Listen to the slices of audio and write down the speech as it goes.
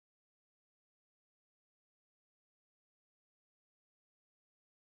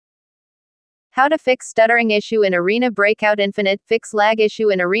How to fix stuttering issue in Arena Breakout Infinite. Fix lag issue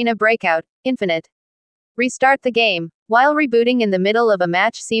in Arena Breakout Infinite. Restart the game. While rebooting in the middle of a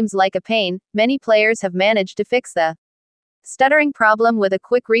match seems like a pain, many players have managed to fix the stuttering problem with a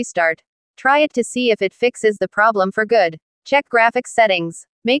quick restart. Try it to see if it fixes the problem for good. Check graphics settings.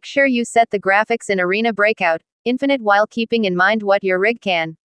 Make sure you set the graphics in Arena Breakout Infinite while keeping in mind what your rig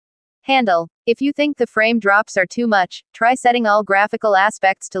can handle. If you think the frame drops are too much, try setting all graphical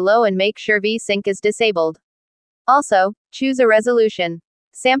aspects to low and make sure VSync is disabled. Also, choose a resolution.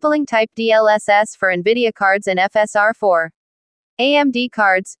 Sampling type DLSS for NVIDIA cards and FSR for AMD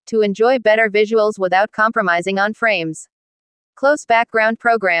cards, to enjoy better visuals without compromising on frames. Close background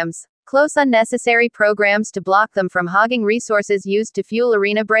programs. Close unnecessary programs to block them from hogging resources used to fuel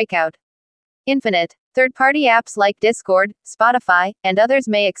Arena Breakout Infinite. Third-party apps like Discord, Spotify, and others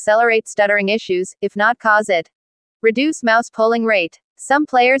may accelerate stuttering issues, if not cause it. Reduce mouse polling rate. Some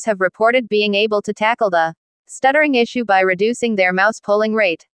players have reported being able to tackle the stuttering issue by reducing their mouse polling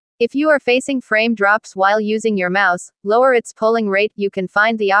rate. If you are facing frame drops while using your mouse, lower its polling rate. You can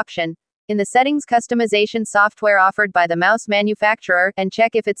find the option in the settings customization software offered by the mouse manufacturer, and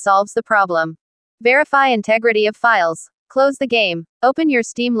check if it solves the problem. Verify integrity of files. Close the game. Open your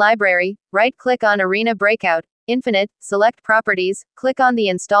Steam library, right-click on Arena Breakout Infinite, select Properties, click on the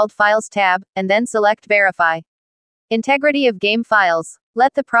Installed Files tab, and then select Verify integrity of game files.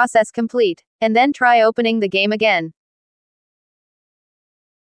 Let the process complete, and then try opening the game again.